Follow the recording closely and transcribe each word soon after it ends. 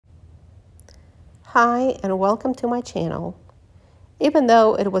Hi and welcome to my channel. Even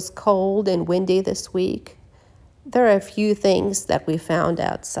though it was cold and windy this week, there are a few things that we found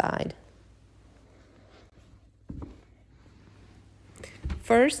outside.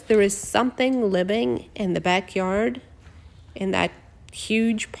 First, there is something living in the backyard in that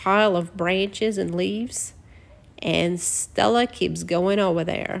huge pile of branches and leaves, and Stella keeps going over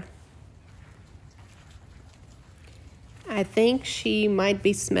there. I think she might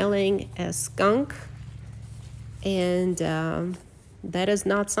be smelling a skunk, and that is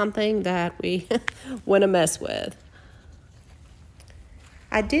not something that we want to mess with.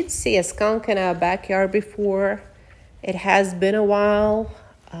 I did see a skunk in our backyard before. It has been a while,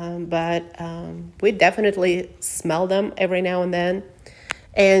 but we definitely smell them every now and then.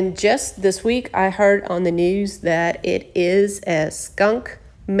 And just this week, I heard on the news that it is a skunk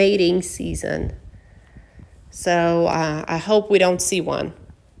mating season. So I hope we don't see one.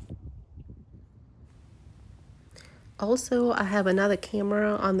 Also, I have another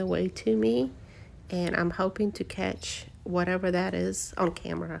camera on the way to me, and I'm hoping to catch whatever that is on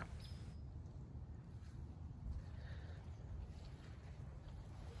camera.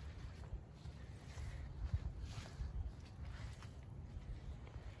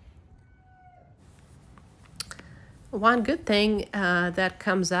 One good thing that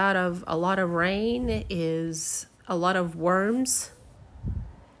comes out of a lot of rain is a lot of worms,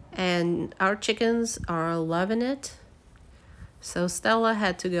 and our chickens are loving it. So Stella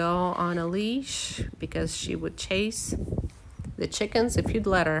had to go on a leash because she would chase the chickens if you'd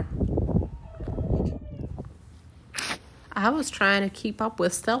let her. I was trying to keep up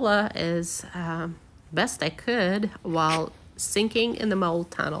with Stella as best I could while sinking in the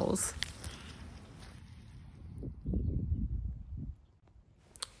mold tunnels.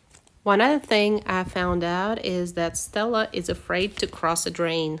 One other thing I found out is that Stella is afraid to cross a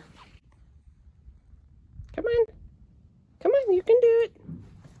drain. Come on. Come on, you can do it.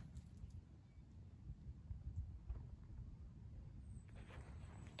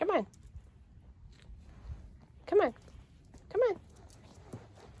 Come on. Come on. Come on.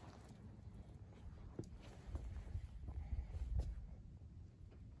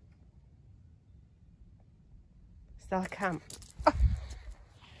 Stella, come. Oh.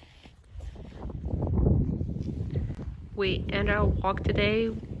 We end our walk today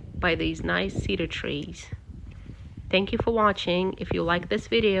by these nice cedar trees. Thank you for watching. If you like this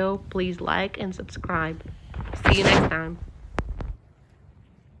video, please like and subscribe. See you next time.